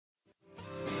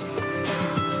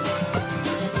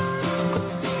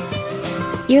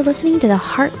You're listening to the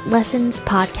Heart Lessons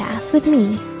podcast with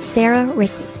me, Sarah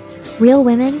Rieke. Real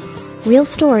women, real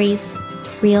stories,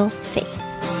 real faith.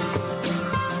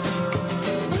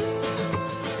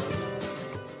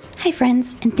 Hi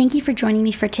friends, and thank you for joining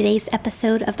me for today's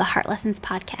episode of the Heart Lessons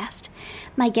podcast.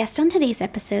 My guest on today's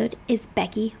episode is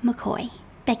Becky McCoy.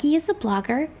 Becky is a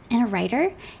blogger and a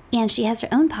writer, and she has her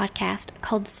own podcast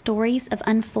called Stories of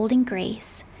Unfolding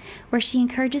Grace, where she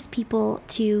encourages people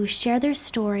to share their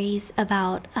stories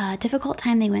about a difficult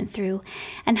time they went through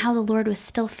and how the Lord was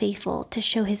still faithful to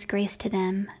show His grace to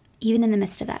them, even in the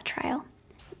midst of that trial.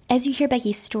 As you hear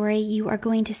Becky's story, you are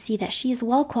going to see that she is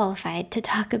well qualified to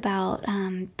talk about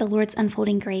the Lord's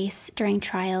unfolding grace during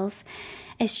trials,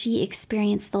 as she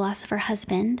experienced the loss of her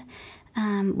husband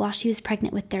while she was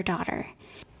pregnant with their daughter.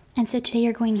 And so today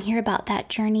you're going to hear about that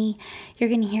journey. You're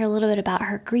going to hear a little bit about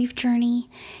her grief journey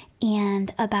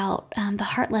and about the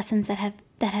heart lessons that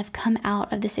have come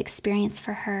out of this experience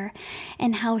for her,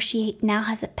 and how she now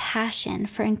has a passion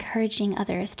for encouraging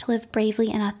others to live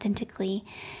bravely and authentically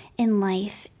in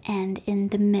life and in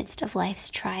the midst of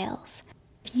life's trials.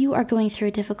 If you are going through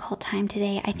a difficult time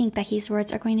today, I think Becky's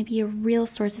words are going to be a real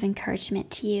source of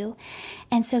encouragement to you.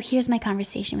 And so here's my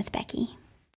conversation with Becky.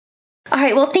 All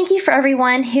right, well, thank you for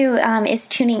everyone who is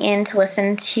tuning in to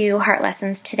listen to Heart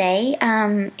Lessons today.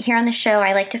 Here on the show,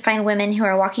 I like to find women who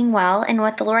are walking well in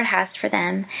what the Lord has for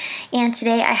them. And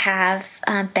today I have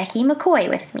Becky McCoy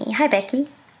with me. Hi, Becky.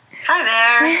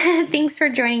 Hi there. Thanks for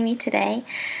joining me today.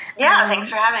 Yeah, thanks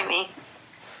for having me.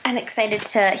 I'm excited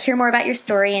to hear more about your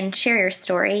story and share your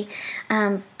story.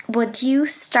 Would you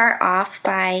start off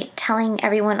by telling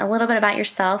everyone a little bit about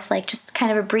yourself, like just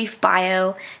kind of a brief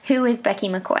bio? Who is Becky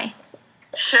McCoy?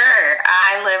 Sure.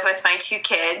 I live with my two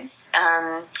kids.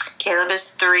 Caleb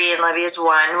is 3 and Libby is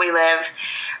 1. We live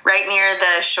right near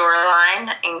the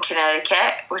shoreline in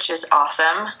Connecticut, which is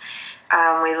awesome.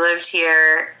 We lived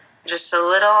here just a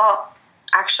little.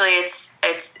 Actually,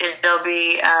 it'll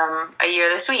be a year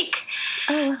this week.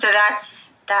 Oh. So that's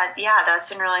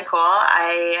been really cool.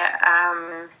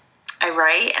 I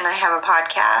write and I have a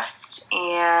podcast,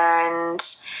 and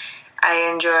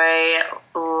I enjoy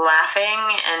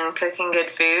laughing and cooking good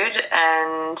food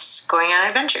and going on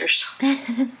adventures.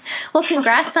 Well,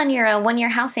 congrats on your 1-year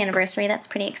house anniversary. That's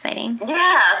pretty exciting.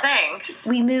 Yeah, thanks.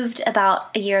 We moved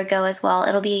about a year ago as well.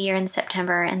 It'll be a year in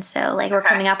September, and so we're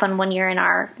coming up on 1 year in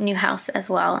our new house as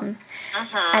well. And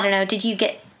I don't know,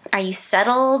 are you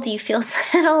settled? Do you feel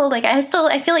settled? I feel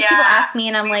like people ask me,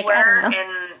 and I'm like, I don't know.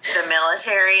 In the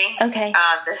military. Okay.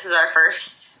 This is our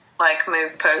first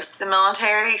move post the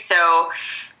military, so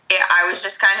I was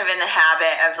just kind of in the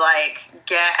habit of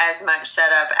get as much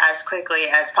set up as quickly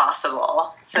as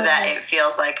possible so that it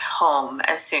feels like home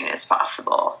as soon as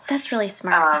possible. That's really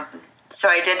smart. So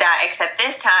I did that, except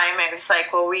this time it was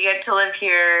we get to live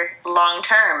here long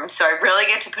term, so I really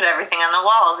get to put everything on the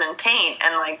walls and paint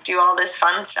and do all this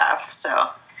fun stuff. So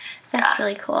that's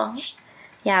really cool.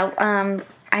 Yeah.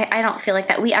 I don't feel like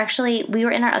that. We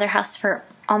were in our other house for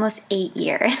almost 8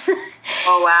 years.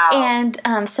 Oh, wow.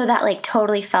 And so that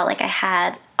totally felt like I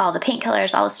had all the paint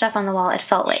colors, all the stuff on the wall. It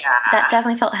felt that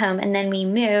definitely felt home. And then we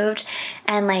moved,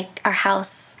 and our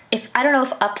house, I don't know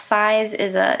if upsize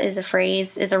is a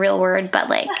phrase, is a real word, but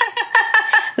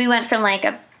we went from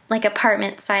a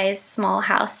apartment size small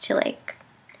house to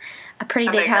a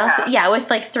pretty big house. Yeah, with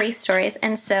 3 stories.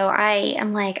 And so I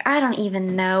am I don't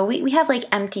even know. We have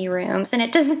empty rooms, and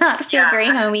it does not feel very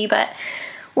homey, but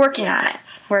working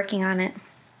on it.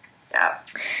 Yeah.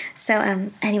 So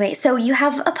anyway, so you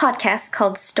have a podcast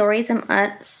called Stories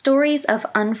of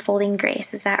Unfolding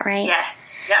Grace. Is that right?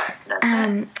 Yes. Yep. That's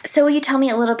it. So will you tell me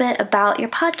a little bit about your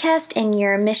podcast and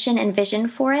your mission and vision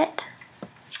for it?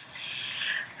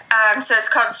 So it's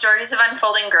called Stories of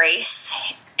Unfolding Grace.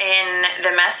 In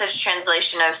the Message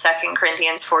translation of 2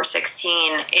 Corinthians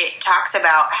 4:16, it talks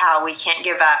about how we can't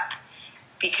give up,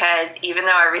 because even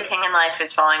though everything in life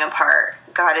is falling apart,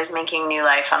 God is making new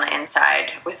life on the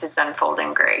inside with His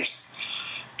unfolding grace.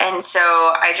 And so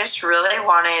I just really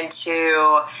wanted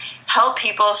to help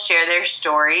people share their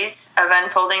stories of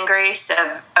unfolding grace,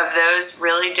 of those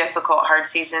really difficult, hard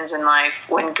seasons in life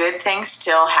when good things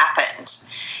still happened,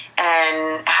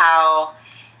 and how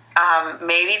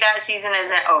maybe that season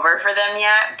isn't over for them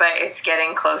yet, but it's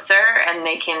getting closer and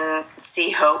they can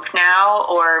see hope now,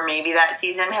 or maybe that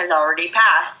season has already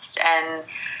passed, and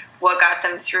what got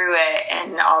them through it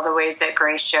and all the ways that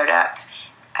grace showed up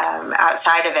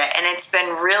outside of it. And it's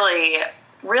been really,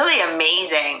 really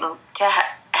amazing to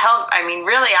help. I mean,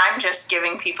 really, I'm just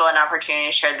giving people an opportunity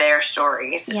to share their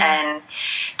stories and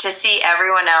to see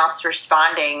everyone else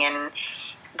responding. And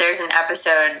there's an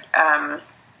episode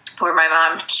where my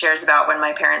mom shares about when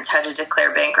my parents had to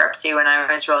declare bankruptcy when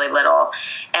I was really little.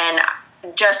 And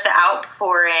just the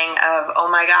outpouring of, oh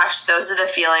my gosh, those are the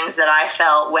feelings that I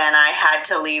felt when I had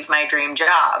to leave my dream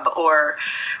job, or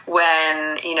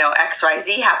when,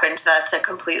 XYZ happened. That's a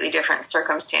completely different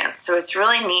circumstance. So it's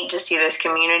really neat to see this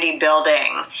community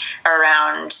building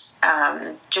around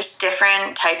just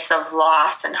different types of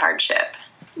loss and hardship.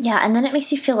 Yeah, and then it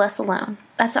makes you feel less alone.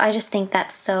 I just think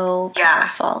that's so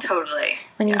powerful. Yeah, totally.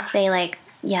 When you say, like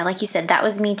you said, that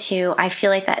was me too. I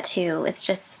feel like that too. It's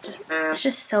just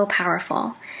so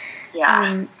powerful.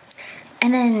 Yeah.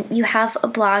 And then you have a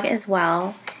blog as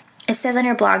well. It says on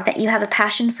your blog that you have a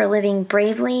passion for living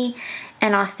bravely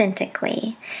and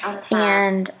authentically.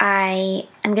 And I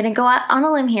am going to go out on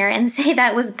a limb here and say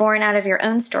that was born out of your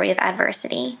own story of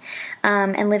adversity,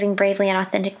 and living bravely and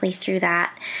authentically through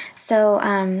that.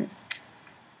 So,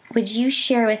 would you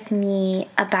share with me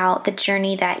about the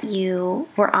journey that you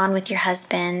were on with your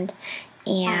husband,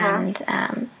 and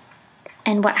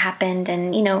what happened,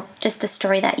 and just the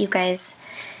story that you guys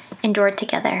endured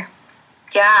together?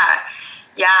 Yeah.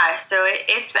 So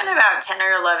it's been about 10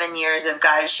 or 11 years of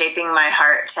God shaping my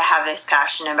heart to have this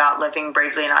passion about living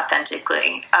bravely and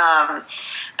authentically.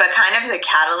 But kind of the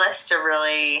catalyst to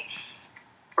really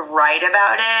write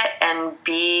about it and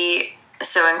be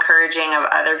so encouraging of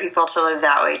other people to live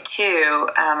that way too.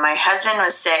 My husband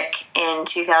was sick in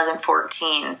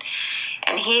 2014,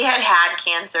 and he had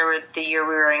cancer with the year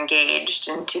we were engaged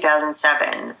in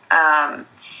 2007.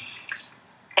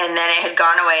 And then it had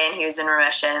gone away, and he was in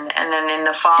remission. And then in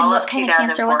the fall of 2014,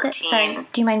 cancer was it? Sorry,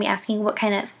 do you mind me asking what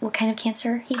kind of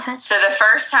cancer he had? So the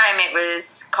first time it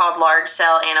was called large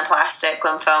cell anaplastic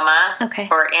lymphoma,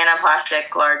 or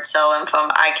anaplastic large cell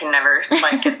lymphoma. I can never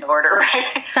get the order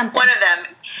right. Something. One of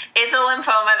them. It's a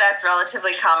lymphoma that's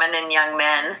relatively common in young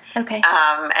men. Okay.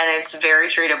 And it's very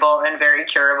treatable and very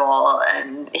curable.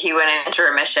 And he went into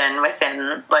remission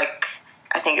within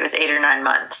I think it was 8 or 9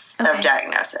 months of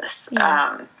diagnosis.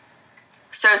 Yeah.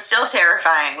 So still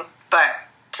terrifying, but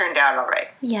turned out all right.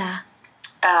 Yeah.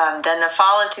 Then the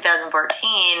fall of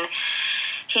 2014,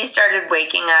 he started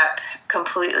waking up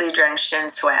completely drenched in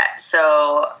sweat.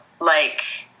 So,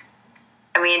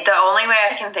 the only way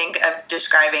I can think of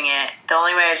describing it, the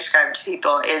only way I describe it to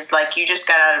people is you just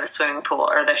got out of a swimming pool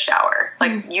or the shower.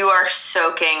 You are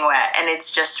soaking wet, and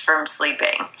it's just from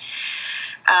sleeping.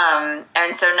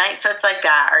 And so night sweats like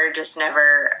that are just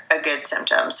never a good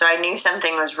symptom. So I knew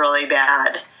something was really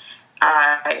bad.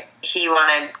 He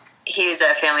was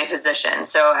a family physician.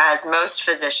 So as most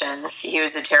physicians, he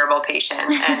was a terrible patient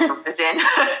and was in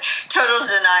total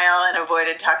denial and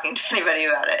avoided talking to anybody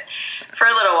about it for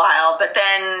a little while. But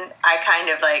then I kind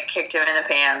of kicked him in the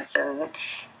pants, and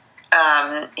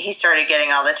he started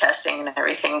getting all the testing and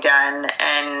everything done.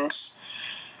 And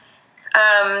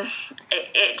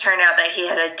it turned out that he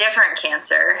had a different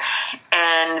cancer,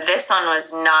 and this one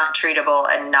was not treatable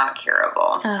and not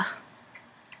curable.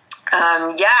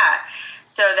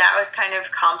 So that was kind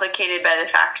of complicated by the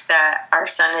fact that our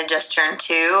son had just turned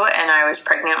 2, and I was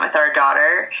pregnant with our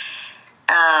daughter.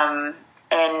 And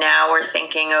now we're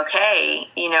thinking, okay,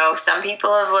 some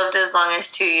people have lived as long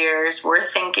as 2 years. We're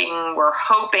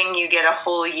hoping you get a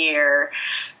whole year,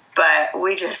 but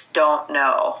we just don't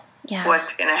know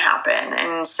what's going to happen.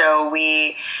 And so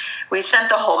we spent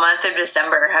the whole month of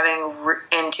December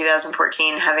in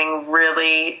 2014 having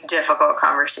really difficult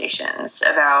conversations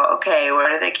about, okay, what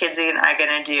are the kids and I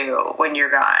going to do when you're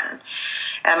gone?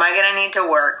 Am I going to need to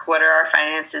work? What are our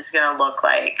finances going to look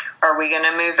like? Are we going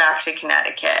to move back to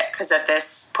Connecticut? Because at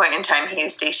this point in time, he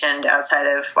was stationed outside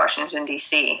of Washington,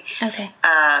 D.C. Okay.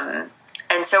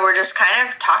 And so we're just kind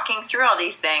of talking through all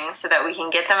these things so that we can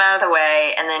get them out of the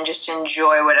way and then just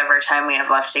enjoy whatever time we have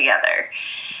left together.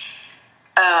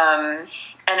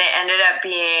 And it ended up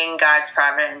being God's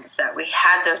providence that we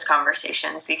had those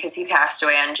conversations, because he passed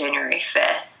away on January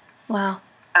 5th. Wow.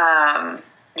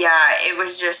 It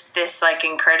was just this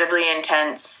incredibly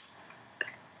intense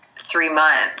 3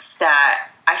 months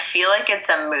that I feel like it's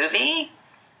a movie.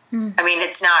 I mean,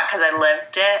 it's not because I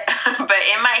lived it, but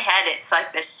in my head, it's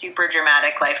this super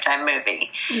dramatic Lifetime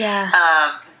movie. Yeah.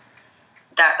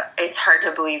 That it's hard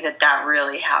to believe that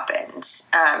really happened.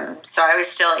 So I was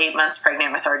still 8 months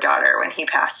pregnant with our daughter when he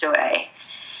passed away.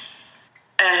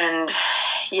 And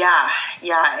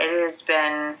it has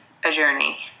been a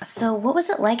journey. So what was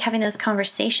it like having those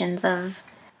conversations of,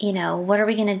 what are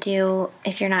we going to do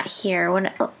if you're not here?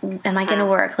 What am I going to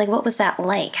work? What was that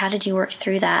like? How did you work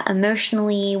through that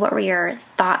emotionally? What were your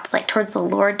thoughts towards the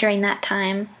Lord during that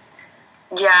time?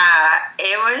 Yeah,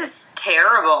 it was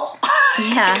terrible.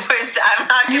 Yeah. I'm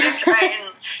not going to try and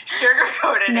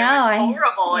sugarcoat it. No, it was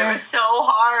horrible. yeah. It was so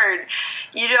hard.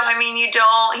 He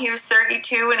was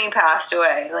 32 when he passed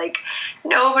away. Like,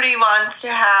 nobody wants to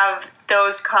have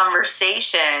those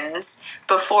conversations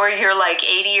before you're like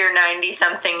 80 or 90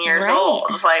 something years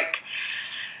old. Like,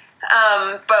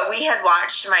 but we had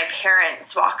watched my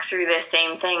parents walk through the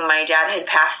same thing. My dad had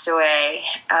passed away,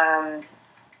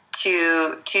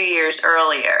 2 years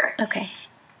earlier. Okay.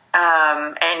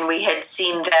 And we had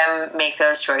seen them make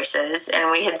those choices, and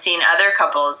we had seen other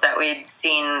couples that we'd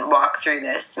seen walk through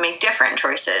this make different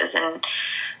choices. And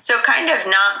so kind of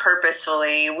not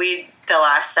purposefully, the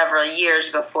last several years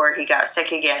before he got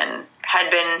sick again,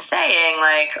 had been saying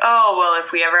like, oh, well,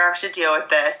 if we ever have to deal with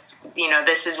this,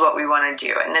 this is what we want to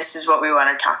do, and this is what we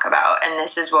want to talk about, and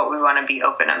this is what we want to be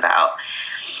open about.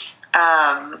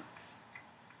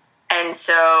 And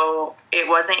so it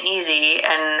wasn't easy.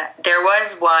 And there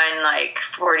was one like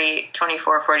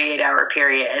 48 hour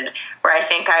period where I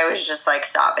think I was just like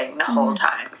sobbing the whole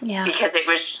time. Yeah. Because it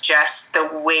was just the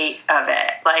weight of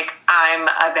it. Like, I'm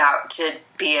about to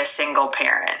be a single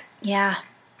parent. Yeah.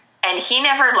 And he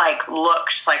never like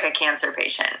looked like a cancer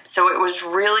patient. So it was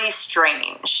really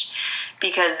strange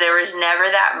because there was never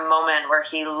that moment where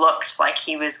he looked like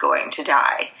he was going to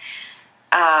die.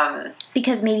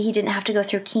 Because maybe he didn't have to go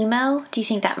through chemo? Do you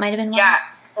think that might have been why? Yeah.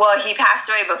 Well, he passed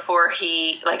away before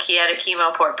he had a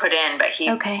chemo port put in, but he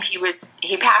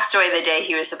passed away the day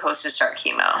he was supposed to start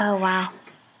chemo. Oh, wow.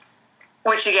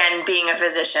 Which, again, being a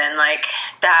physician, like,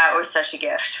 that was such a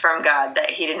gift from God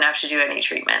that he didn't have to do any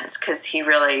treatments because he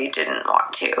really didn't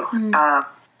want to. Mm.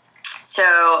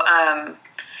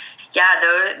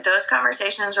 Those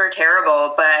conversations were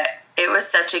terrible, but it was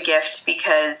such a gift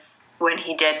because when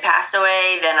he did pass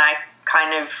away, then I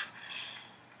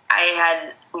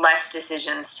had less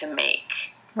decisions to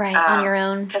make. Right, on your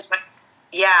own. Because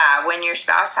when your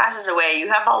spouse passes away,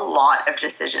 you have a lot of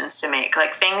decisions to make.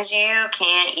 Like, things you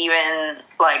can't even,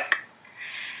 like,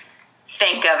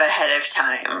 think of ahead of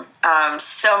time.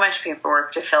 So much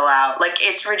paperwork to fill out. Like,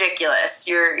 it's ridiculous.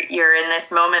 You're in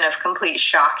this moment of complete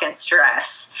shock and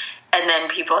stress, and then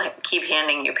people keep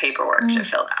handing you paperwork to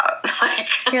fill out. Like,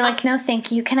 you're like, no,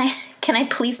 thank you. Can I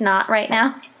please not right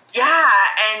now? Yeah,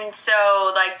 and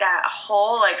so, like, that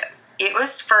whole, like, it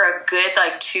was for a good,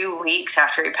 like, 2 weeks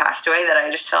after he passed away that I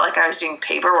just felt like I was doing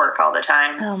paperwork all the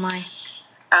time. Oh, my.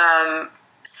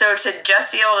 So to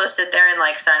just be able to sit there and,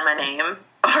 like, sign my name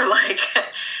or, like,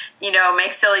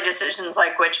 make silly decisions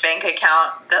like which bank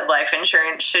account the life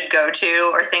insurance should go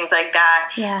to or things like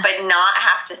that. Yeah. But not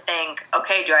have to think,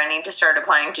 okay, do I need to start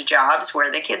applying to jobs? Where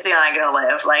are the kids and I going to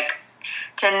live? Like,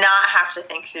 to not have to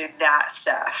think through that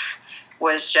stuff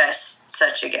was just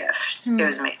such a gift. It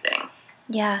was amazing.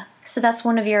 Yeah. So that's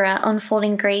one of your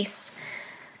unfolding grace.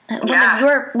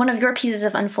 One of your pieces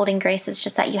of unfolding grace is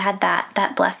just that you had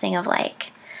that blessing of,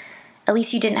 like, at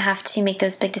least you didn't have to make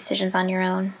those big decisions on your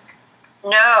own.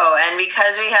 No, and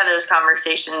because we had those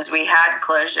conversations, we had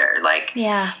closure. Like,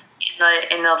 yeah,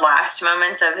 in the last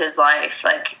moments of his life,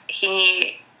 like,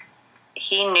 he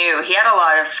knew, he had a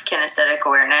lot of kinesthetic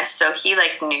awareness, so he,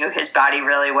 like, knew his body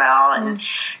really well, and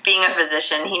being a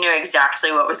physician, he knew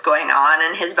exactly what was going on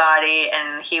in his body,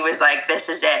 and he was like, this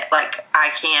is it, like,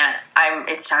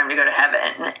 it's time to go to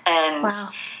heaven, and, wow.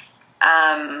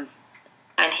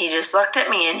 And he just looked at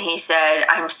me and he said,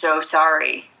 I'm so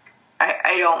sorry,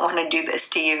 I don't want to do this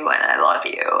to you, and I love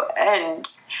you, and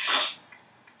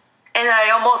I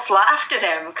almost laughed at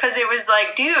him, because it was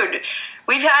like, dude,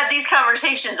 we've had these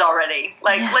conversations already.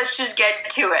 Like, let's just get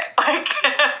to it. Like,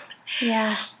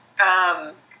 yeah.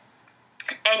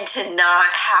 And to not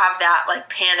have that, like,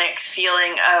 panicked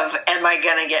feeling of, am I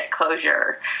going to get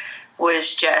closure,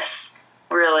 was just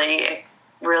really,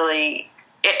 really,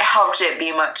 it helped it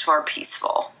be much more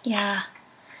peaceful. Yeah.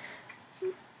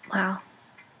 Wow.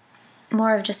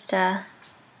 More of just like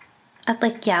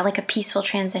a peaceful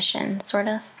transition, sort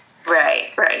of.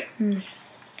 Right.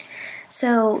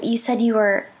 So you said you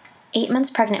were 8 months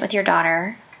pregnant with your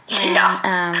daughter when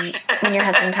your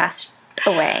husband passed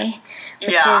away,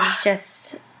 which is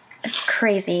just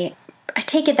crazy. I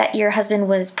take it that your husband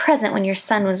was present when your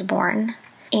son was born.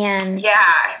 And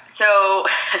so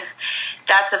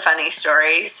that's a funny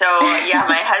story. So,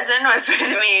 my husband was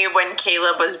with me when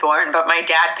Caleb was born, but my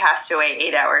dad passed away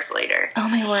 8 hours later. Oh,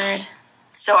 my word.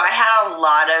 So I had a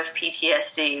lot of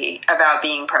PTSD about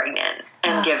being pregnant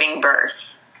and giving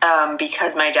birth.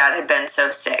 Because my dad had been so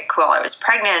sick while I was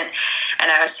pregnant,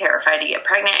 and I was terrified to get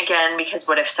pregnant again, because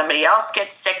what if somebody else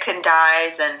gets sick and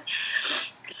dies? And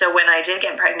so when I did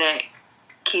get pregnant,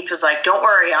 Keith was like, don't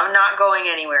worry, I'm not going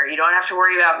anywhere. You don't have to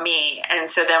worry about me. And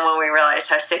so then when we realized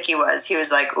how sick he was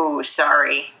ooh,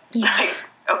 sorry. Yeah. Like,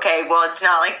 okay, well, it's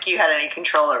not like you had any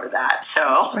control over that.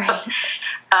 So, Right.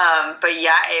 but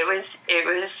yeah, it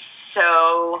was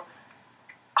so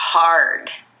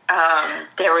hard.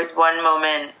 There was one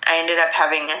moment I ended up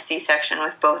having a C-section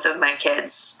with both of my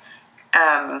kids.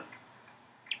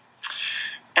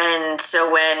 And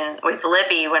so with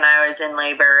Libby, when I was in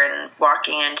labor and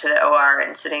walking into the OR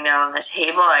and sitting down on the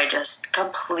table, I just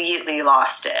completely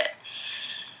lost it.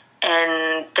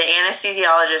 And the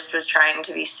anesthesiologist was trying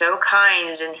to be so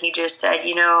kind, and he just said,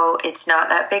 it's not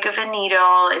that big of a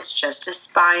needle, it's just a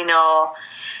spinal.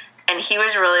 And he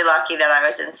was really lucky that I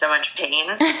was in so much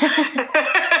pain.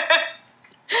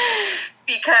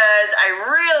 Because I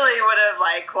really would have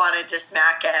wanted to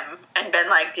smack him and been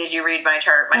like, did you read my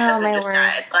chart? My husband just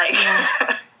died.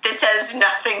 Yeah. This has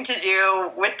nothing to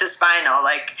do with the spinal.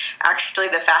 Actually,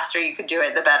 the faster you could do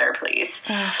it, the better, please.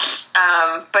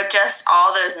 But just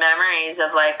all those memories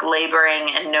of laboring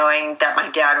and knowing that my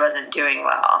dad wasn't doing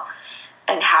well,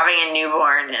 and having a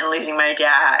newborn and losing my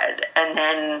dad, and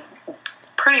then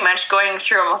pretty much going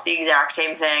through almost the exact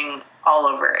same thing all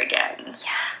over again,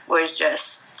 was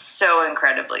just so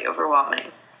incredibly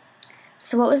overwhelming.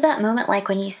 So what was that moment like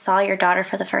when you saw your daughter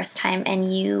for the first time and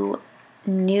you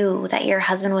knew that your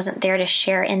husband wasn't there to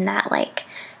share in that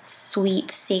sweet,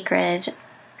 sacred,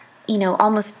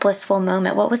 almost blissful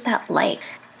moment? What was that like?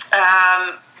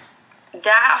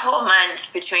 That whole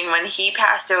month between when he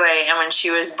passed away and when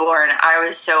she was born, I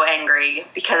was so angry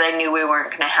because I knew we weren't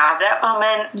going to have that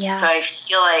moment. Yeah. So I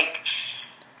feel like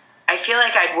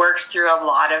I'd worked through a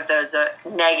lot of those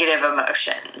negative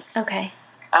emotions. Okay.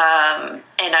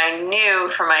 And I knew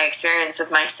from my experience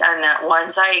with my son that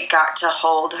once I got to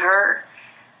hold her,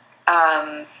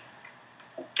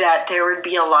 that there would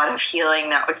be a lot of healing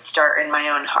that would start in my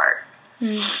own heart.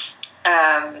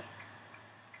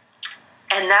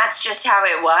 And that's just how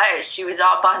it was. She was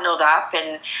all bundled up,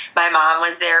 and my mom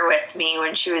was there with me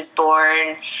when she was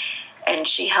born, and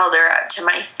she held her up to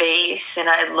my face, and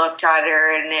I looked at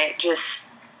her, and it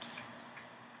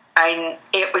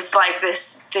was like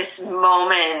this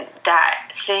moment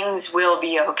that things will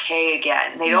be okay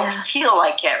again. They don't feel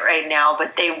like it right now,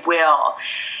 but they will.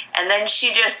 And then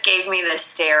she just gave me this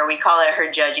stare. We call it her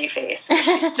judgy face, because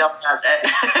she still does it.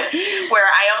 Where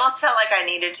I almost felt like I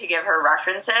needed to give her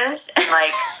references and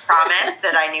promise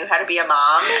that I knew how to be a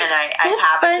mom, and I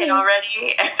have a kid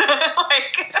already.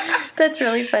 That's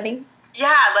really funny. Yeah,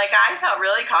 I felt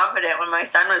really confident when my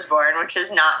son was born, which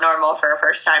is not normal for a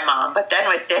first-time mom. But then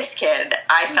with this kid,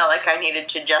 I felt like I needed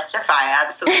to justify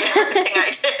absolutely everything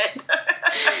I did.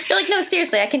 You're like, no,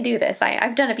 seriously, I can do this.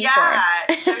 I've done it before.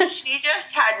 Yeah, so she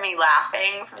just had me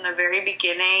laughing from the very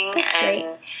beginning. That's and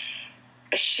great.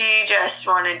 She just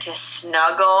wanted to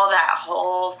snuggle that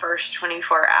whole first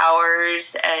 24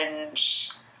 hours. And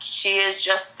she is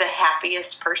just the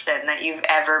happiest person that you've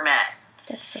ever met.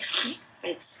 That's so sweet.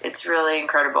 It's really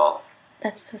incredible.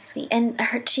 That's so sweet. And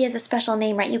she has a special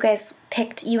name, right? You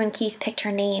and Keith picked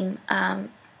her name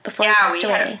before he passed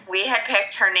away. We had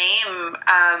picked her name,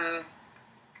 I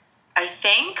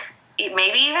think,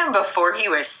 maybe even before he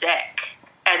was sick.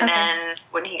 And then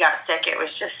when he got sick, it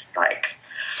was just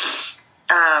so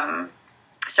her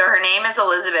name is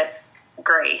Elizabeth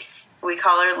Grace. We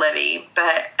call her Libby,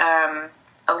 but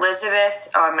Elizabeth,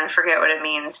 I'm going to forget what it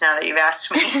means now that you've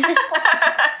asked me.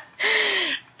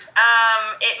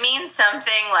 It means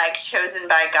something like chosen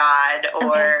by God,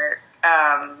 or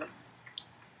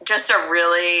just a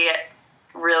really,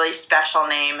 really special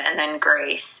name, and then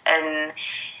Grace. And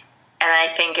I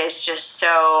think it's just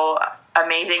so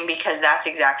amazing because that's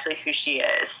exactly who she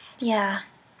is. Yeah.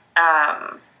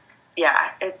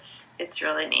 Yeah, it's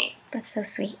really neat. That's so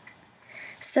sweet.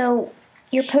 So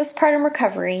your postpartum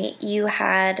recovery, you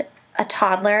had a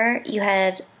toddler, you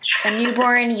had a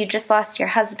newborn, you just lost your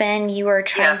husband, you were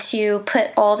trying to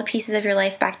put all the pieces of your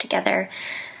life back together.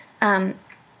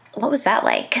 What was that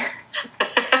like? It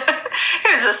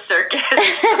was a circus.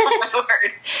 Oh my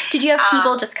word. Did you have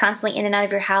people just constantly in and out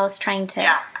of your house trying to...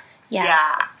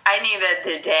 Yeah. I knew that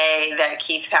the day that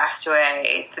Keith passed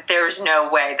away, that there was no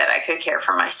way that I could care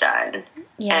for my son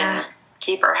and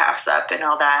keep our house up and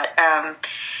all that.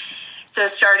 So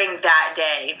starting that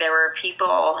day, there were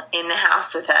people in the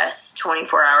house with us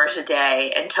 24 hours a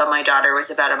day until my daughter was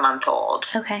about a month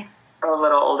old. Okay. Or a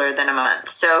little older than a month.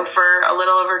 So for a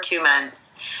little over 2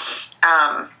 months,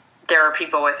 there were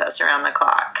people with us around the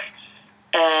clock.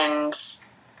 And,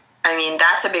 I mean,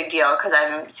 that's a big deal because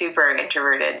I'm super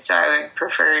introverted, so I would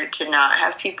prefer to not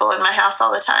have people in my house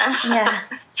all the time. Yeah.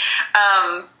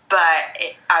 But,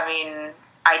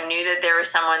 I knew that there was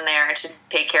someone there to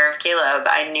take care of Caleb.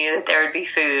 I knew that there would be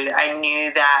food. I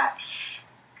knew that,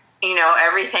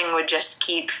 everything would just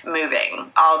keep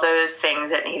moving. All those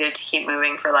things that needed to keep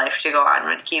moving for life to go on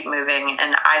would keep moving,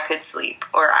 and I could sleep,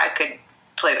 or I could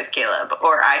play with Caleb,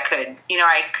 or I could,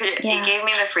 It gave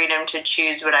me the freedom to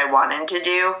choose what I wanted to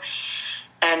do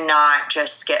and not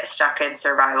just get stuck in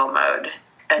survival mode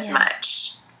as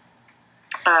much.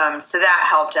 So that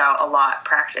helped out a lot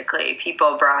practically.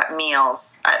 People brought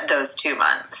meals at those 2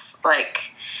 months.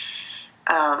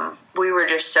 We were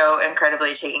just so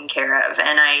incredibly taken care of.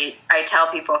 And I tell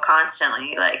people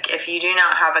constantly, if you do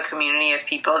not have a community of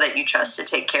people that you trust to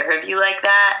take care of you like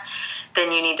that,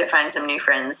 then you need to find some new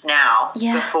friends now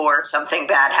before something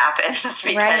bad happens.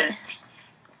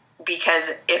 Because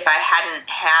if I hadn't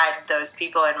had those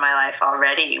people in my life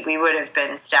already, we would have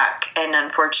been stuck. And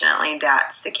unfortunately,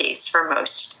 that's the case for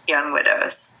most young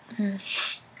widows. Mm-hmm.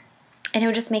 And it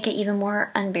would just make it even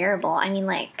more unbearable. I mean,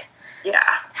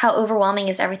 how overwhelming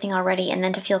is everything already? And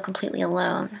then to feel completely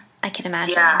alone, I can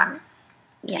imagine.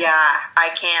 Yeah, I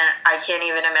can't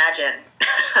even imagine.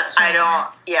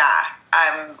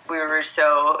 We were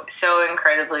so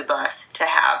incredibly blessed to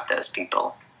have those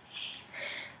people.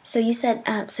 So you said,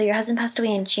 so your husband passed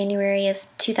away in January of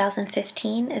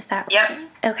 2015, is that right?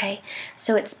 Yep. Okay.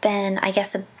 So it's been, I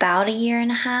guess, about a year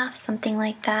and a half, something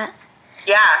like that?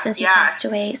 Yeah. Since he passed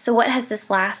away. So what has this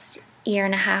last year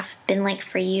and a half been like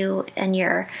for you and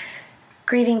your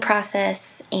grieving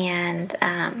process and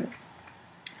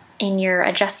in your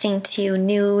adjusting to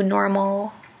new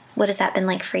normal? What has that been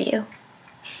like for you?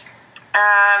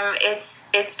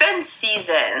 It's been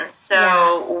seasons.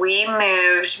 So we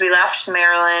left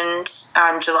Maryland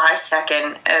on July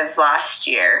 2nd of last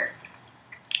year.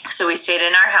 So we stayed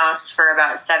in our house for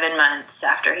about 7 months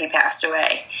after he passed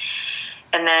away,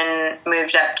 and then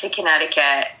moved up to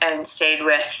Connecticut and stayed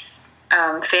with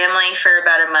family for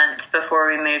about a month before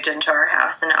we moved into our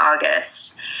house in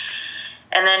August.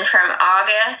 And then from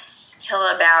August till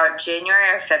about January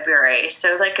or February,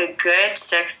 so a good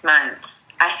 6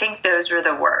 months, I think those were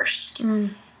the worst.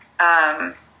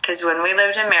 Because when we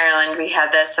lived in Maryland, we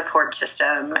had the support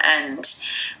system, and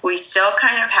we still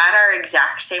kind of had our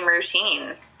exact same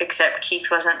routine, except Keith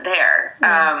wasn't there.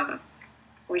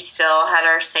 We still had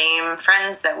our same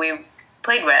friends that we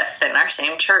played with and our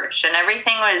same church, and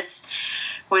everything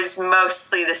was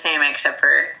mostly the same except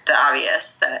for the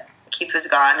obvious, that Keith was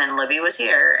gone and Libby was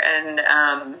here. And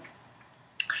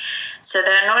so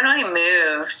then when we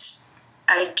moved,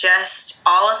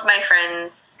 all of my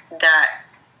friends that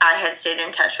I had stayed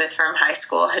in touch with from high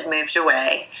school had moved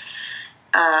away.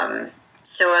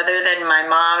 So other than my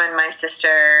mom and my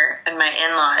sister and my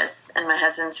in-laws and my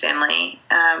husband's family,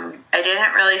 I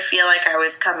didn't really feel like I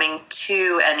was coming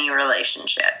to any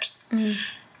relationships.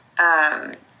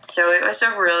 So it was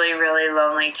a really, really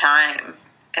lonely time,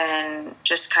 and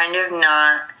just kind of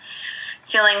not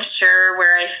feeling sure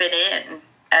where I fit in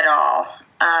at all.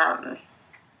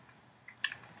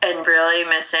 And really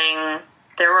missing,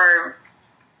 there were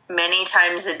many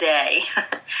times a day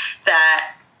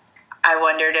that I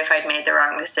wondered if I'd made the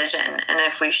wrong decision and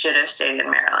if we should have stayed in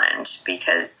Maryland,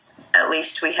 because at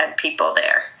least we had people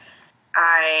there.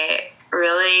 I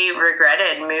really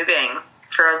regretted moving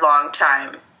for a long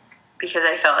time because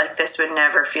I felt like this would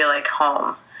never feel like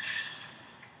home.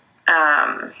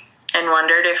 And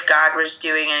wondered if God was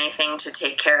doing anything to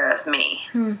take care of me.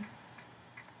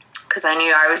 Because I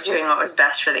knew I was doing what was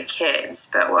best for the kids,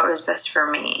 but what was best for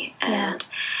me. And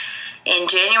in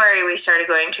January, we started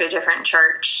going to a different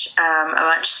church, a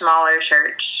much smaller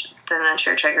church than the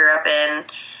church I grew up in.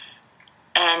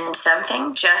 And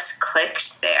something just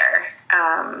clicked there.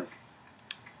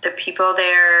 The people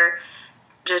there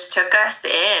just took us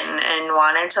in and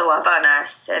wanted to love on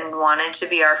us and wanted to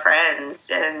be our friends,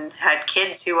 and had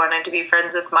kids who wanted to be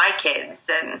friends with my kids.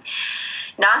 And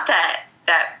not that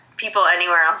people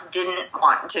anywhere else didn't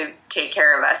want to take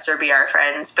care of us or be our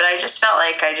friends, but I just felt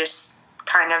like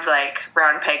kind of like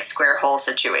round peg square hole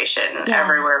situation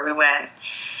everywhere we went.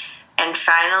 And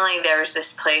finally there was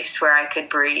this place where I could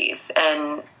breathe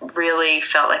and really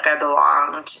felt like I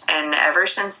belonged. And ever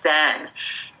since then,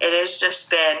 it has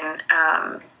just been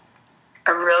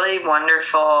a really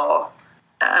wonderful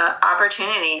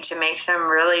opportunity to make some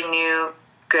really new,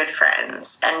 good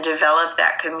friends and develop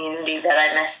that community that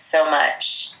I missed so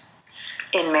much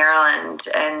in Maryland.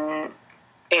 And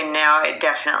now it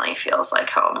definitely feels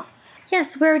like home.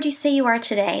 Yes, where would you say you are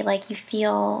today? Like you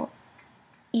feel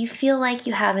like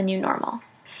you have a new normal?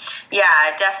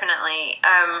 Yeah, definitely.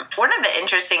 One of the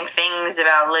interesting things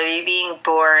about Libby being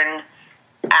born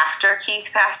after Keith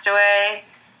passed away,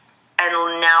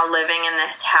 and now living in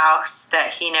this house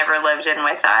that he never lived in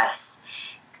with us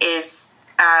is,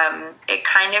 it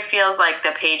kind of feels like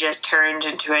the pages turned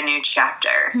into a new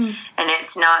chapter. And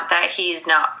it's not that he's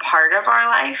not part of our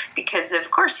life, because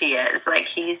of course he is. Like,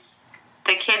 he's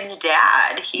the kid's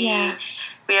dad.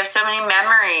 We have so many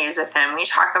memories with him. We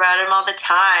talk about him all the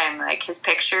time, like his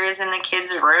pictures in the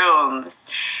kids' rooms.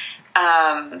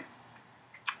 But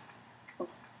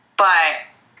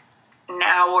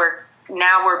now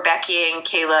we're Becky and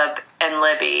Caleb and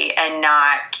Libby, and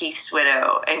not Keith's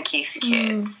widow and Keith's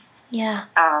kids. Yeah.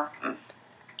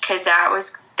 Because that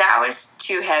was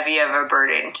too heavy of a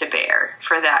burden to bear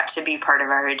for that to be part of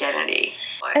our identity.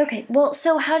 Okay. Well,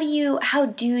 so how do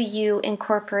you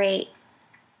incorporate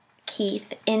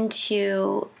Keith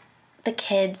into the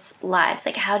kids' lives?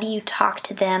 Like, how do you talk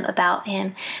to them about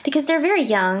him? Because they're very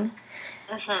young.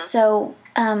 So,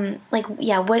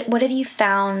 what have you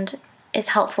found is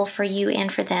helpful for you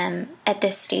and for them at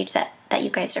this stage that you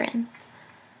guys are in?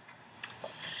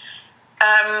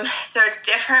 So it's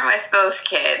different with both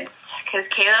kids, because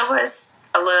Caleb was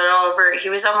he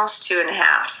was almost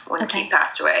 2.5 when Keith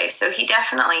passed away. So he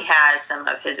definitely has some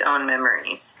of his own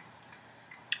memories.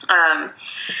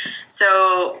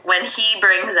 So when he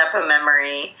brings up a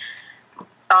memory,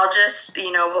 I'll just,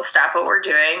 we'll stop what we're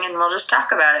doing and we'll just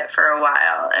talk about it for a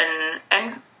while.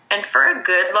 And for a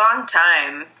good long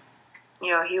time,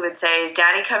 he would say, "Is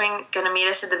Daddy going to meet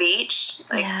us at the beach?"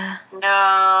 Like,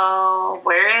 no,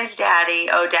 where is Daddy?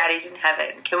 Oh, Daddy's in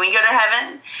heaven. Can we go to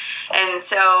heaven? And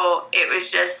so it was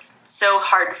just so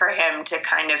hard for him to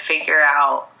kind of figure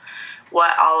out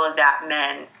what all of that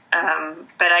meant.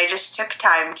 But I just took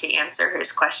time to answer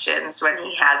his questions when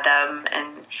he had them,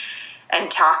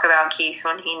 and talk about Keith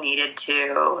when he needed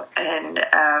to. And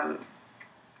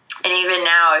even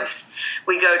now, if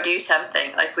we go do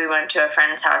something, like we went to a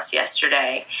friend's house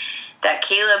yesterday that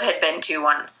Caleb had been to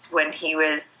once when he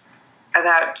was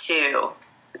about 2,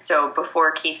 so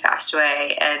before Keith passed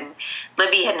away, and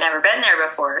Libby had never been there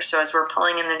before. So as we're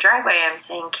pulling in the driveway, I'm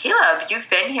saying, "Caleb, you've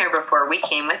been here before. We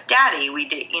came with Daddy. We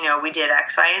did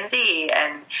X, Y, and Z."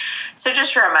 And so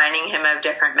just reminding him of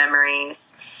different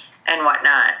memories and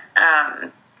whatnot.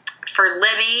 For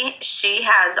Libby, she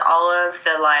has all of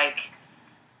the, like,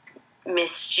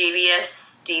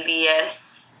 mischievous,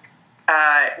 devious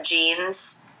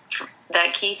genes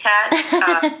that Keith had.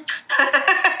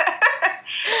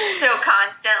 So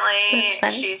constantly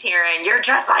she's hearing, "You're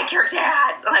just like your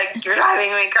dad. Like, you're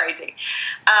driving me crazy."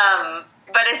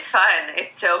 But it's fun.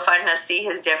 It's so fun to see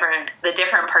the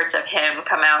different parts of him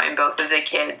come out in both of the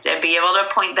kids, and be able to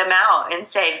point them out and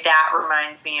say, "That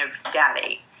reminds me of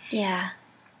Daddy." Yeah.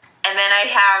 And then I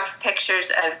have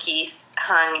pictures of Keith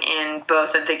hung in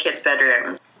both of the kids'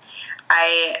 bedrooms.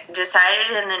 I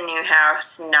decided in the new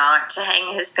house not to hang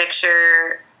his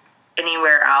picture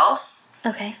anywhere else.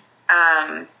 Okay.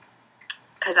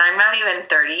 Because I'm not even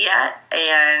 30 yet,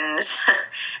 and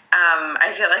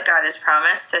I feel like God has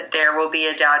promised that there will be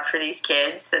a dad for these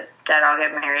kids, that I'll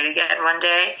get married again one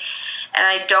day. And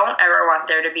I don't ever want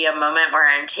there to be a moment where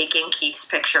I'm taking Keith's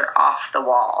picture off the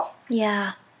wall.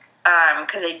 Yeah.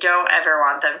 Because I don't ever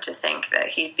want them to think that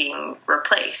he's being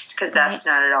replaced, because that's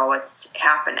not at all what's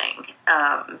happening.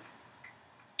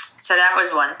 So that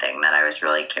was one thing that I was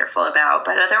really careful about.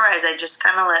 But otherwise, I just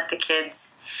kind of let the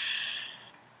kids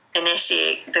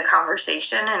initiate the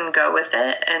conversation and go with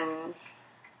it. And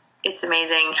it's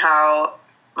amazing how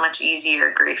much easier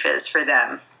grief is for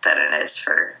them than it is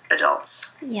for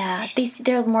adults. Yeah,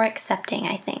 they're more accepting,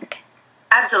 I think.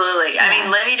 Absolutely. Yeah. I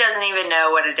mean, Libby doesn't even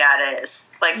know what a dad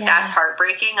is. Like, that's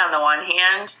heartbreaking on the one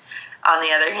hand. On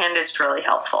the other hand, it's really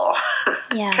helpful.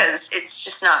 Because it's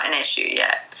just not an issue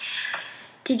yet.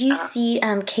 Did you see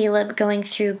Caleb going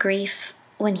through grief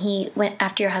when he went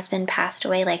after your husband passed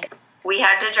away? Like, we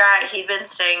had to drive. He'd been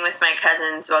staying with my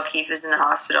cousins while Keith was in the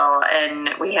hospital,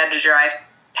 and we had to drive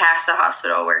past the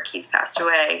hospital where Keith passed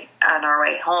away on our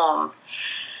way home.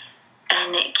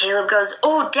 And Caleb goes,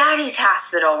 "Oh, Daddy's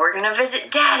hospital. We're going to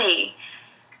visit Daddy."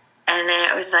 And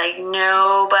it was like,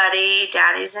 "No, buddy.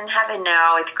 Daddy's in heaven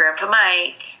now with Grandpa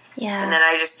Mike." Yeah. And then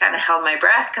I just kind of held my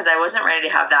breath because I wasn't ready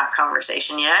to have that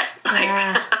conversation yet.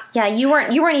 Yeah, you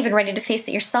weren't even ready to face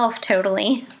it yourself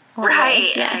totally.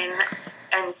 Right. Yeah.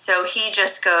 And so he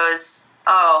just goes,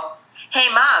 "Oh, hey,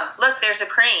 Mom, look, there's a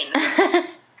crane."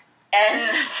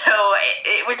 And so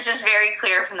it was just very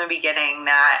clear from the beginning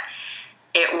that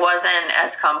it wasn't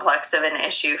as complex of an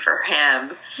issue for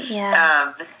him.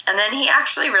 Yeah. And then he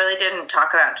actually really didn't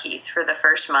talk about Keith for the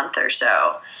first month or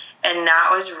so. And that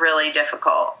was really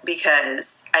difficult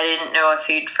because I didn't know if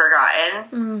he'd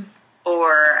forgotten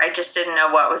or I just didn't know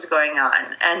what was going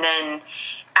on. And then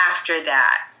after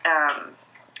that,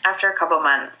 after a couple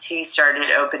months, he started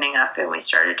opening up and we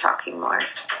started talking more.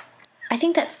 I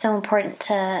think that's so important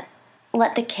to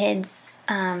let the kids,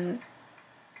 I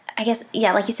guess,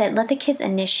 yeah, like you said, let the kids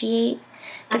initiate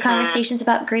the conversations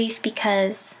about grief,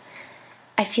 because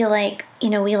I feel like,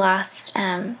 we lost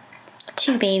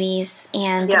 2 babies,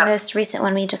 and the most recent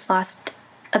one we just lost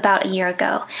about a year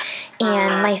ago.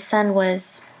 And my son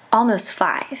was almost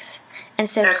 5. And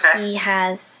so he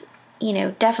has,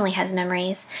 definitely has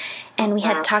memories. And we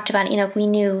had talked about it, we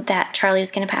knew that Charlie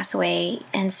was going to pass away.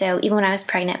 And so even when I was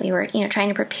pregnant, we were, trying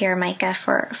to prepare Micah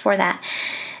for that.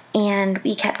 And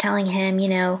we kept telling him,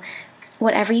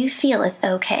 whatever you feel is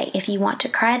okay. If you want to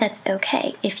cry, that's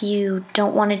okay. If you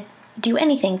don't want to do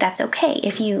anything, that's okay.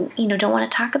 If you, don't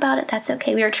want to talk about it, that's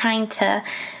okay. We were trying to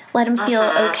let him feel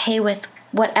okay with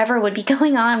whatever would be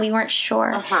going on. We weren't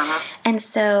sure. And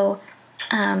so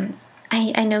I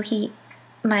know he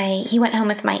went home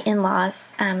with my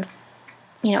in-laws.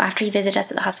 After he visited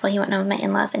us at the hospital, he went home with my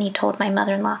in-laws, and he told my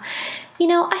mother-in-law,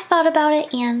 I thought about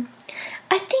it, and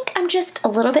I think I'm just a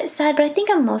little bit sad, but I think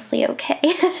I'm mostly okay.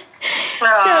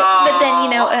 But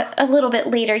then, a little bit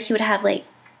later, he would have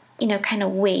kind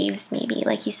of waves, maybe,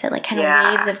 like you said, kind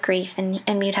of waves of grief,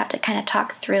 and we'd have to kind of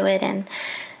talk through it. And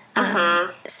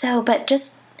and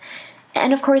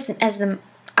of course,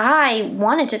 I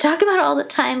wanted to talk about it all the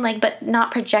time, but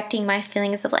not projecting my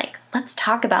feelings of let's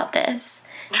talk about this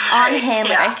on him.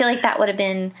 I feel like that would have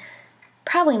been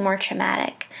probably more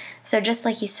traumatic. So just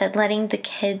like you said, letting the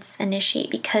kids initiate,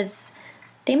 because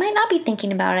they might not be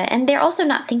thinking about it, and they're also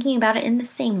not thinking about it in the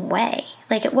same way.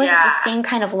 It wasn't the same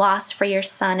kind of loss for your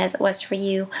son as it was for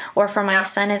you, or for my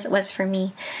son as it was for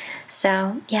me.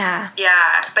 So, yeah.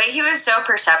 Yeah, but he was so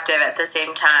perceptive at the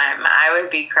same time. I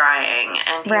would be crying,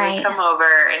 and he would come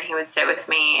over, and he would sit with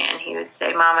me, and he would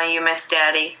say, "Mama, you miss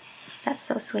Daddy." That's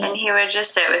so sweet. And he would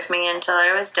just sit with me until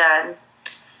I was done.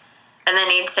 And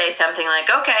then he'd say something like,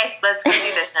 "Okay, let's go do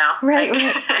this now." Right.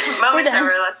 Moment's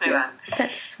over, let's move on.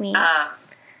 That's sweet.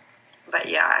 But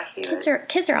yeah,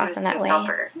 kids are awesome that way.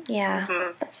 Helper. Yeah,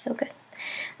 that's so good.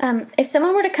 If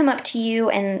someone were to come up to you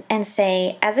and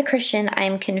say, as a Christian,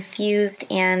 I'm confused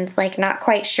and not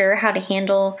quite sure how to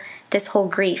handle this whole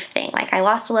grief thing. I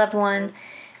lost a loved one.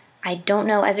 I don't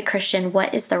know, as a Christian,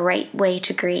 what is the right way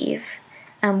to grieve.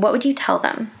 What would you tell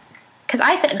them? Because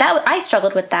I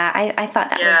struggled with that. I thought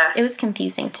that was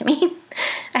confusing to me.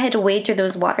 I had to wade through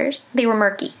those waters. They were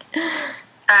murky.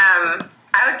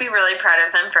 I would be really proud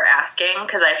of them for asking,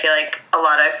 because I feel like a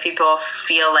lot of people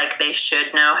feel like they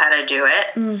should know how to do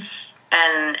it,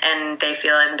 and they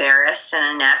feel embarrassed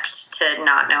and inept to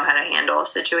not know how to handle a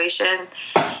situation.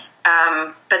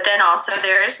 But then also,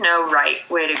 there is no right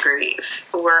way to grieve.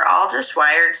 We're all just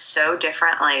wired so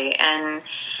differently, and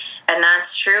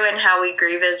that's true in how we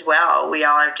grieve as well. We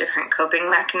all have different coping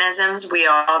mechanisms. We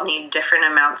all need different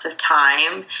amounts of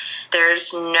time.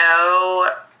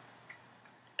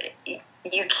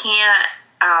 You can't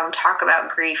talk about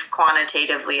grief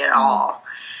quantitatively at all.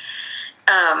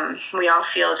 We all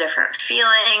feel different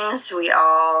feelings. We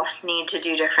all need to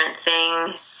do different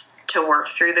things to work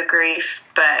through the grief.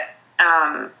 But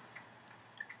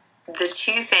the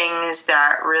 2 things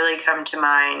that really come to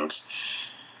mind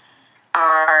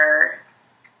are,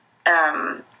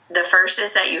 the first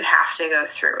is that you have to go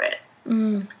through it.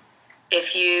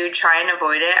 If you try and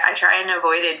avoid it, I try and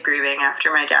avoided grieving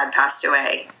after my dad passed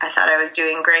away. I thought I was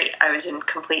doing great. I was in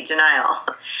complete denial.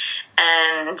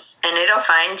 And it'll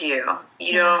find you.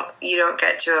 You don't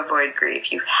get to avoid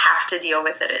grief. You have to deal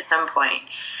with it at some point.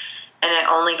 And it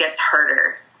only gets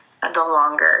harder the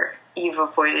longer you've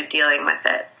avoided dealing with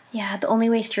it. Yeah, the only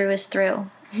way through is through.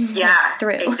 Yeah,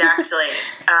 through. Exactly.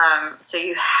 So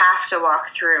you have to walk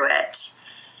through it.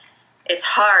 It's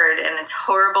hard, and it's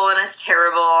horrible, and it's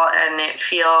terrible, and it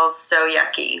feels so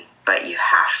yucky, but you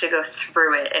have to go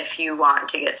through it if you want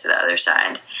to get to the other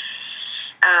side.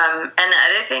 And the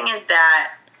other thing is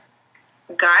that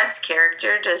God's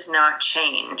character does not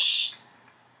change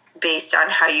based on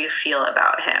how you feel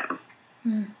about him.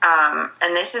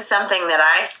 And this is something that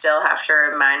I still have to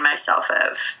remind myself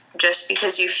of. Just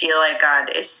because you feel like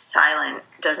God is silent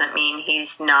doesn't mean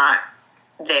he's not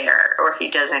there or he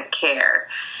doesn't care.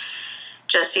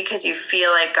 Just because you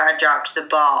feel like God dropped the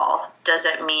ball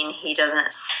doesn't mean he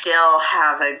doesn't still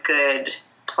have a good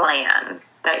plan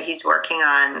that he's working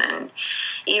on. And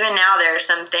even now, there are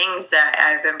some things that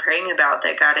I've been praying about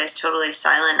that God is totally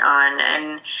silent on,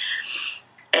 and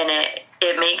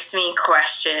it makes me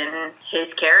question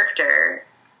his character.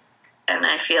 And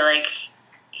I feel like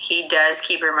he does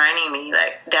keep reminding me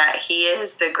that he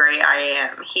is the great I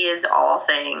am. He is all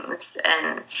things,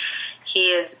 and he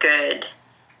is good,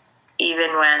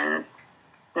 even when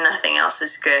nothing else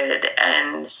is good.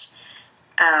 And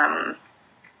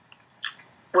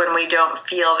when we don't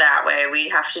feel that way, we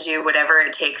have to do whatever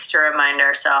it takes to remind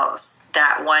ourselves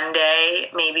that one day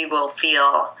maybe we'll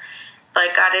feel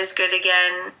like God is good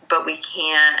again, but we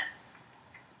can't.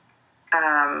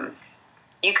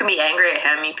 You can be angry at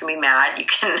him, you can be mad, you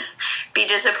can be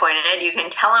disappointed, you can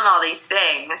tell him all these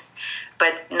things,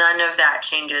 but none of that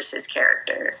changes his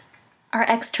character. Our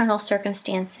external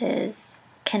circumstances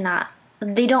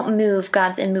they don't move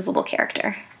God's immovable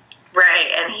character.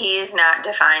 Right, and he's not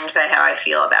defined by how I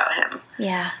feel about him.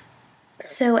 Yeah.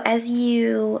 So as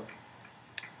you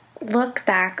look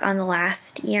back on the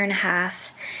last year and a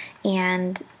half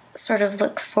and sort of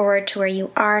look forward to where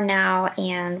you are now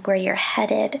and where you're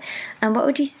headed, what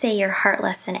would you say your heart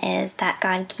lesson is that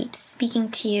God keeps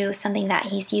speaking to you, something that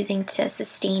he's using to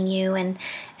sustain you and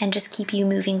just keep you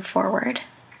moving forward?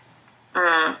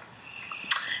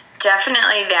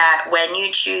 Definitely that when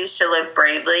you choose to live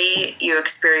bravely, you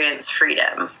experience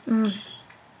freedom. And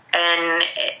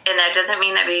that doesn't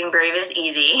mean that being brave is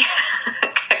easy,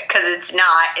 because it's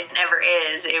not. It never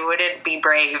is. It wouldn't be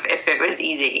brave if it was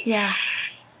easy. Yeah.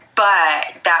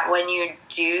 But that when you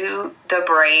do the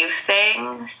brave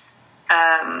things,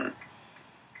 there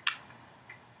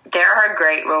are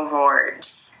great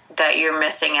rewards that you're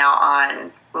missing out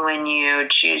on when you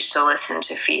choose to listen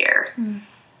to fear.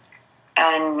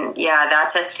 And yeah,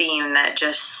 that's a theme that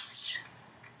just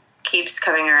keeps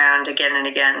coming around again and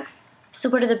again. So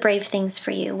what are the brave things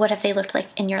for you? What have they looked like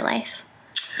in your life?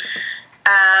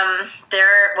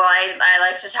 I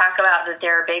like to talk about that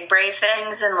there are big brave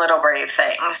things and little brave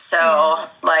things. So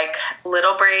like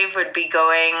little brave would be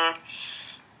going,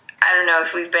 I don't know,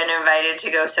 if we've been invited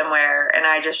to go somewhere and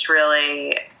I just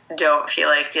really don't feel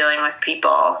like dealing with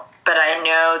people, but I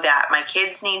know that my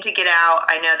kids need to get out.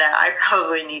 I know that I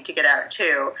probably need to get out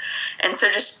too. And so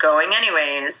just going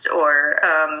anyways, or,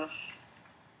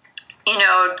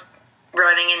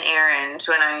 running an errand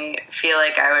when I feel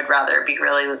like I would rather be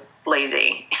really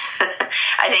lazy.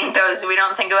 I think we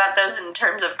don't think about those in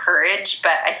terms of courage,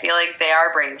 but I feel like they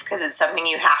are brave because it's something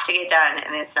you have to get done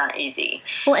and it's not easy.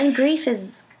 Well, and grief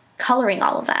is coloring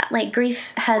all of that. Like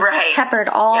grief has peppered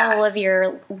all of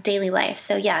your daily life.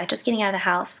 So yeah, just getting out of the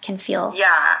house can feel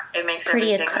it makes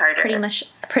everything harder. Pretty much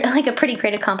like a pretty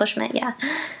great accomplishment. Yeah.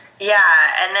 Yeah,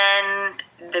 and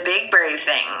then the big brave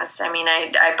things. I mean,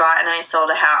 I bought and I sold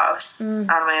a house on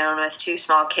my own with 2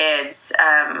 small kids.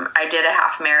 I did a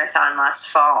half marathon last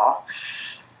fall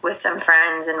with some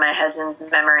friends in my husband's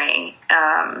memory.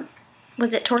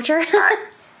 Was it torture?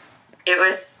 It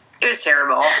was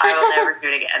terrible. I will never do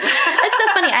it again. It's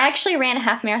so funny. I actually ran a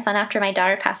half marathon after my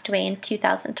daughter passed away in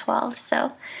 2012.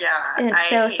 So yeah,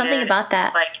 so something about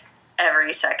that. Like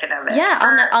every second of it. Yeah,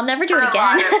 I'll never do it again. For a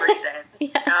lot of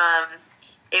reasons.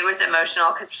 It was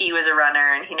emotional because he was a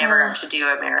runner and he never got to do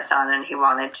a marathon and he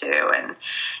wanted to. And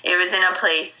it was in a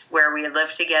place where we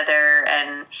lived together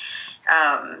and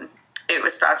it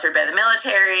was sponsored by the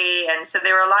military. And so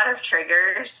there were a lot of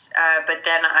triggers. But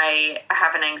then I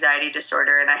have an anxiety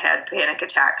disorder and I had panic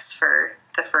attacks for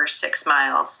the first 6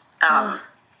 miles.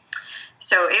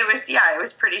 So it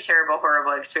was pretty terrible,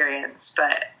 horrible experience,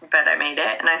 but I made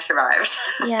it and I survived.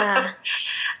 Yeah.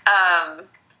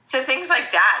 So things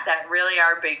like that really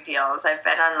are big deals. I've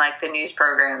been on like the news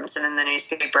programs and in the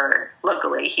newspaper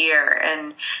locally here,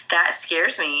 and that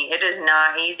scares me. It is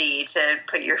not easy to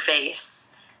put your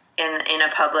face in a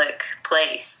public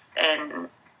place and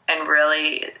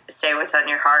really say what's on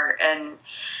your heart, and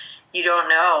you don't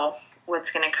know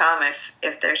what's going to come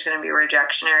if there's going to be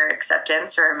rejection or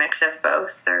acceptance or a mix of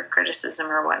both or criticism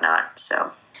or whatnot.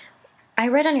 So I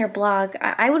read on your blog,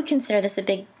 I would consider this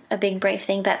a big brave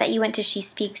thing, but that you went to She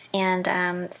Speaks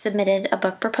and submitted a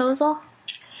book proposal.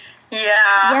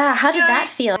 Yeah, how did that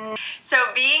feel? So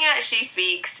being at She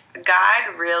Speaks,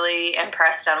 God really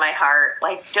impressed on my heart.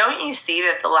 Like, don't you see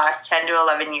that the last 10 to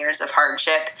 11 years of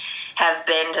hardship have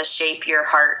been to shape your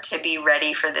heart to be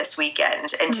ready for this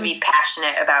weekend and to be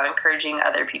passionate about encouraging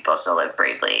other people to live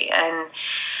bravely? And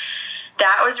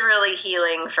that was really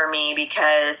healing for me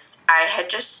because I had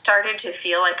just started to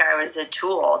feel like I was a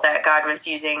tool that God was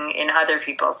using in other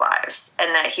people's lives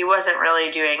and that he wasn't really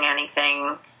doing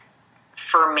anything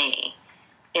for me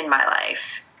in my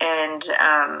life. And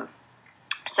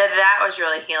so that was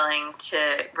really healing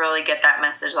to really get that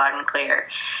message loud and clear.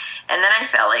 And then I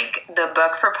felt like the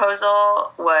book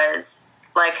proposal was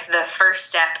like the first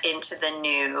step into the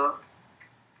new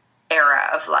era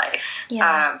of life.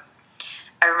 Yeah.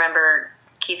 I remember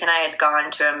Keith and I had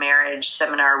gone to a marriage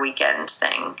seminar weekend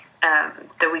thing,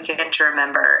 the weekend to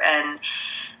remember, and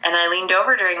And I leaned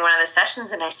over during one of the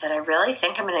sessions and I said, I really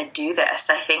think I'm going to do this.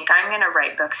 I think I'm going to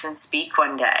write books and speak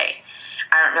one day.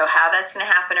 I don't know how that's going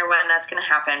to happen or when that's going to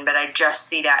happen, but I just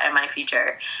see that in my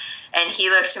future. And he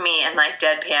looked at me and like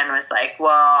deadpan was like,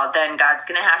 well, then God's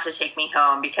going to have to take me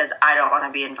home because I don't want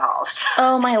to be involved.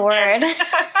 Oh, my word.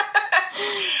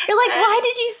 You're like, why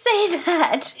did you say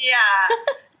that?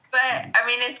 Yeah. But, I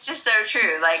mean, it's just so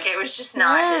true. Like, it was just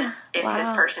not his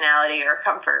personality or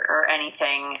comfort or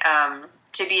anything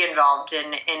to be involved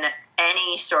in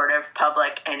any sort of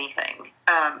public anything.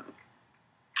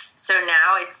 So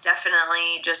now it's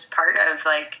definitely just part of,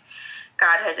 like,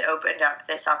 God has opened up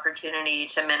this opportunity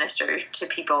to minister to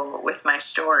people with my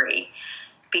story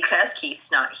because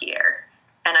Keith's not here.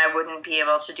 And I wouldn't be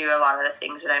able to do a lot of the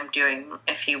things that I'm doing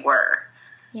if he were.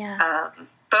 Yeah.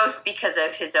 Both because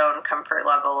of his own comfort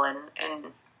level and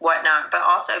whatnot, but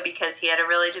also because he had a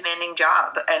really demanding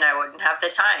job and I wouldn't have the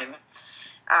time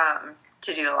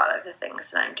to do a lot of the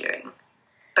things that I'm doing.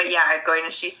 But yeah, going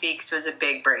to She Speaks was a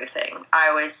big, brave thing.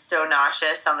 I was so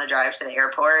nauseous on the drive to the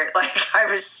airport. Like, I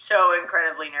was so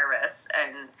incredibly nervous,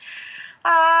 and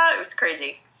it was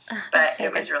crazy. But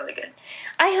it was really good.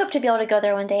 I hope to be able to go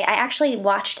there one day. I actually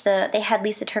watched they had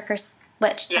Lisa Turker's,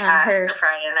 her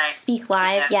Friday night. Speak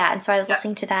Live. Yeah, and so I was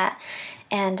listening to that,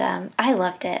 and I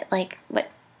loved it. Like,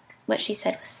 what she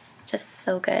said was just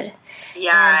so good.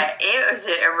 Yeah, it was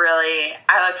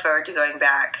I look forward to going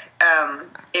back.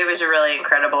 It was a really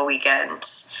incredible weekend.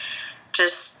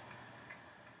 Just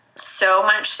so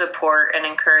much support and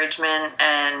encouragement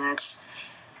and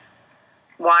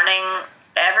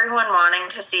everyone wanting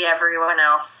to see everyone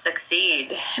else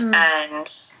succeed. And,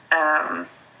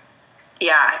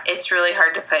 it's really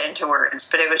hard to put into words,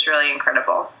 but it was really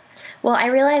incredible. Well, I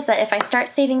realize that if I start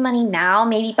saving money now,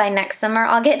 maybe by next summer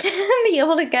I'll get to be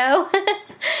able to go.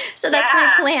 So that's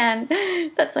my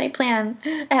plan. That's my plan.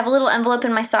 I have a little envelope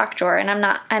in my sock drawer, and I'm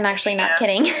actually not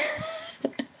kidding.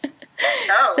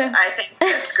 I think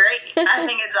that's great. I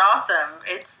think it's awesome.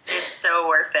 It's so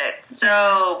worth it.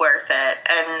 So worth it.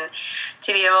 And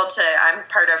to be able to, I'm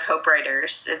part of Hope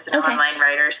Writers. It's an online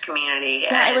writers community.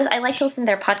 Yeah, I like to listen to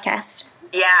their podcast.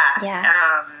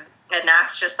 Yeah. And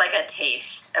that's just like a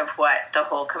taste of what the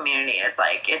whole community is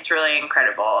like. It's really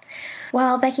incredible.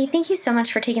 Well, Becky, thank you so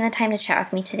much for taking the time to chat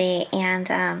with me today.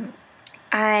 And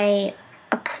I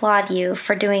applaud you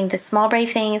for doing the small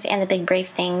brave things and the big brave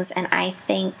things. And I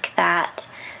think that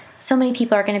so many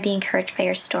people are going to be encouraged by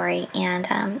your story. And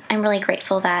I'm really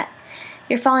grateful that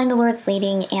you're following the Lord's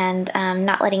leading and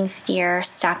not letting fear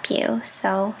stop you.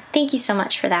 So thank you so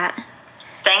much for that.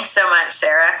 Thanks so much,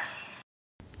 Sarah.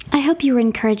 I hope you were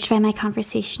encouraged by my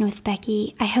conversation with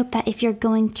Becky. I hope that if you're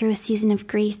going through a season of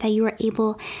grief, that you were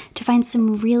able to find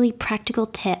some really practical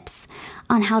tips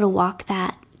on how to walk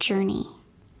that journey.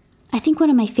 I think one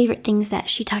of my favorite things that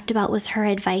she talked about was her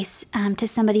advice to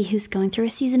somebody who's going through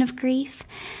a season of grief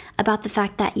about the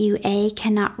fact that you,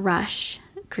 cannot rush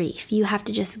grief. You have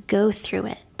to just go through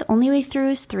it. The only way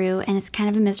through is through, and it's kind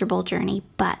of a miserable journey,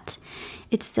 but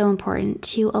it's so important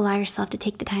to allow yourself to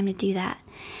take the time to do that.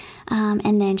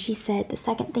 And then she said the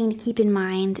second thing to keep in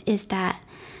mind is that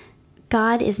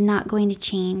God is not going to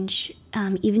change,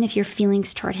 even if your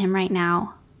feelings toward him right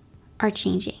now are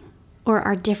changing or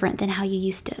are different than how you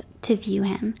used to view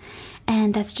him.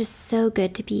 And that's just so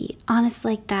good to be honest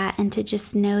like that and to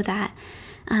just know that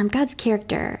God's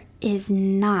character is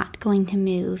not going to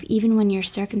move, even when your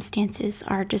circumstances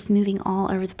are just moving all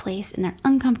over the place and they're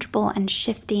uncomfortable and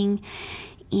shifting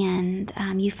and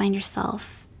you find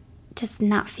yourself just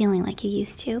not feeling like you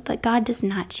used to, but God does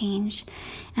not change.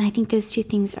 And I think those two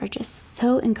things are just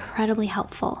so incredibly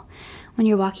helpful when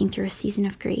you're walking through a season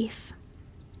of grief.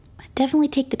 Definitely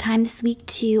take the time this week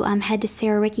to head to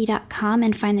sarahrieke.com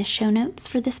and find the show notes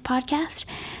for this podcast.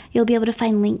 You'll be able to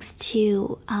find links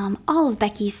to all of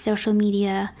Becky's social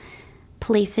media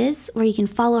places where you can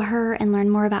follow her and learn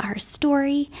more about her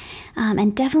story.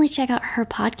 And definitely check out her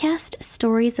podcast,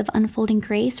 Stories of Unfolding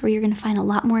Grace, where you're going to find a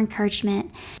lot more encouragement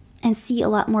and see a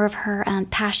lot more of her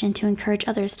passion to encourage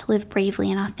others to live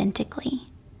bravely and authentically.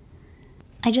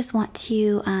 I just want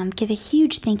to give a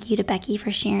huge thank you to Becky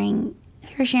for sharing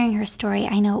her story.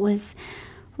 I know it was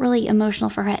really emotional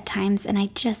for her at times, and I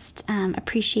just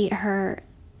appreciate her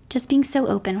just being so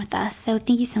open with us. So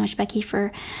thank you so much, Becky,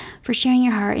 for sharing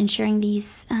your heart and sharing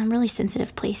these really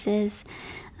sensitive places.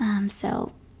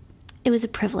 So it was a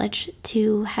privilege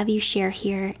to have you share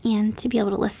here and to be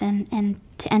able to listen and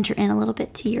to enter in a little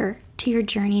bit to your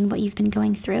journey and what you've been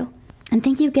going through. And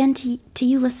thank you again to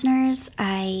you listeners.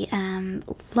 I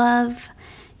love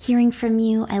hearing from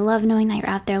you. I love knowing that you're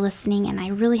out there listening, and I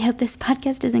really hope this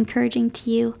podcast is encouraging to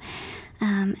you.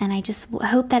 And I just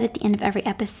hope that at the end of every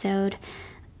episode,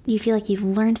 you feel like you've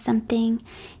learned something.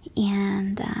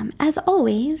 And as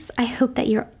always, I hope that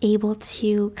you're able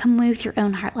to come away with your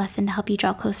own heart lesson to help you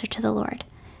draw closer to the Lord.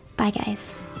 Bye,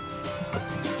 guys.